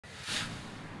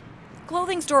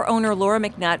Clothing store owner Laura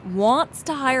McNutt wants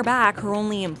to hire back her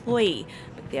only employee,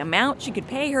 but the amount she could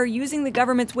pay her using the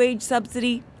government's wage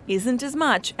subsidy isn't as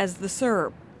much as the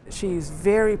CERB. She's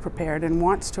very prepared and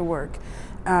wants to work,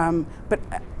 but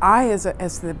I,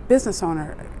 as the business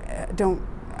owner,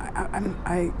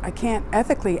 I can't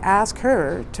ethically ask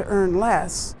her to earn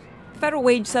less. The federal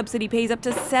wage subsidy pays up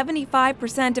to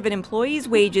 75% of an employee's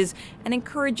wages and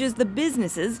encourages the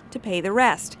businesses to pay the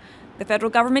rest. The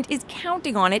federal government is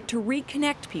counting on it to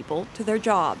reconnect people to their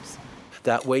jobs.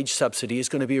 That wage subsidy is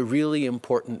going to be a really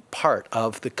important part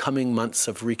of the coming months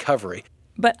of recovery.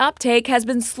 But uptake has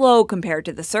been slow compared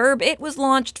to the CERB. It was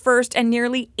launched first and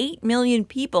nearly 8 million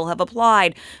people have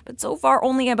applied. But so far,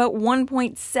 only about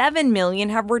 1.7 million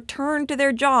have returned to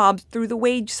their jobs through the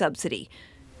wage subsidy.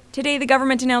 Today, the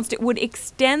government announced it would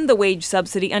extend the wage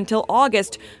subsidy until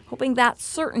August, hoping that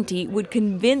certainty would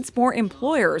convince more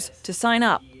employers to sign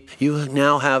up. You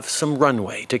now have some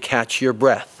runway to catch your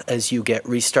breath as you get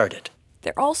restarted.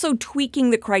 They're also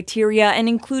tweaking the criteria and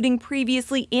including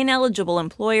previously ineligible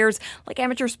employers like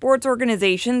amateur sports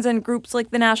organizations and groups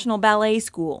like the National Ballet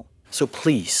School. So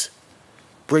please,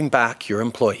 bring back your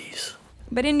employees.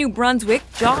 But in New Brunswick,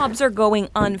 jobs are going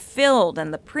unfilled,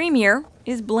 and the Premier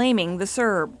is blaming the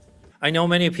CERB. I know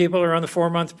many people are on the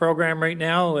 4-month program right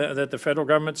now that the federal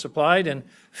government supplied and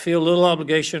feel little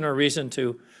obligation or reason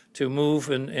to move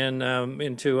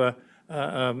into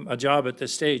a job at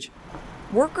this stage.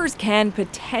 Workers can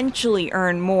potentially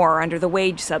earn more under the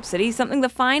wage subsidy, something the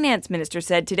finance minister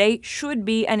said today should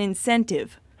be an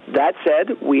incentive. That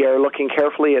said, we are looking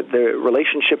carefully at the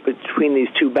relationship between these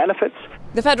two benefits.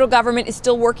 The federal government is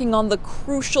still working on the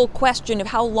crucial question of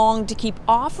how long to keep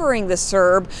offering the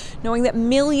CERB, knowing that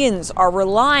millions are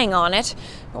relying on it,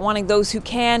 but wanting those who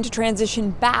can to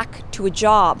transition back to a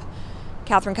job.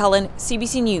 Catherine Cullen,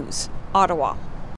 CBC News, Ottawa.